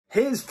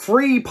Here's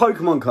 3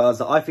 Pokemon cards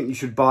that I think you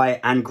should buy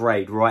and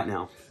grade right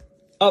now.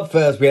 Up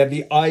first, we have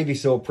the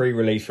Ivysaur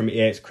Prerelease from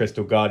EX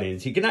Crystal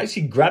Guardians. You can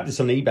actually grab this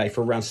on eBay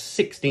for around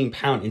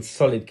 £16 in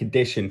solid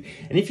condition.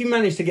 And if you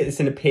manage to get this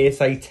in a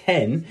PSA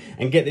 10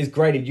 and get this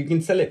graded, you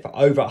can sell it for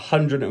over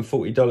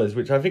 $140,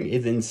 which I think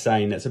is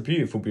insane. That's a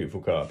beautiful,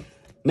 beautiful card.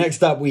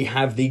 Next up, we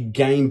have the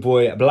Game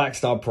Boy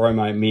Blackstar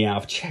Promo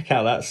Meowth. Check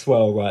out that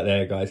swell right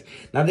there, guys.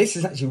 Now, this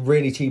is actually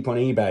really cheap on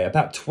eBay,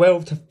 about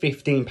 £12 to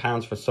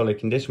 £15 for a solid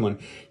condition one.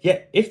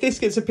 Yet, if this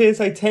gets a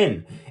PSA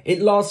 10,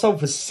 it last sold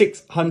for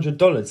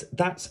 $600.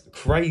 That's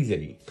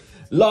crazy.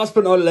 Last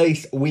but not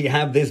least, we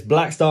have this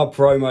Blackstar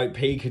Promo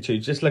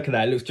Pikachu. Just look at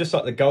that. It looks just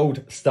like the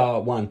Gold Star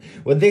one.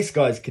 Well, this,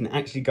 guys, can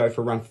actually go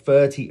for around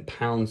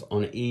 £30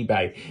 on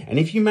eBay. And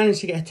if you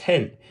manage to get a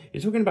 10,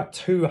 you're talking about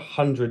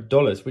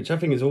 $200, which I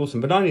think is awesome.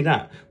 But not only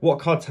that, what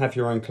card to have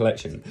your own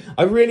collection.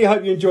 I really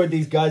hope you enjoyed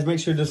these, guys. Make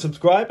sure to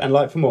subscribe and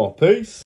like for more. Peace.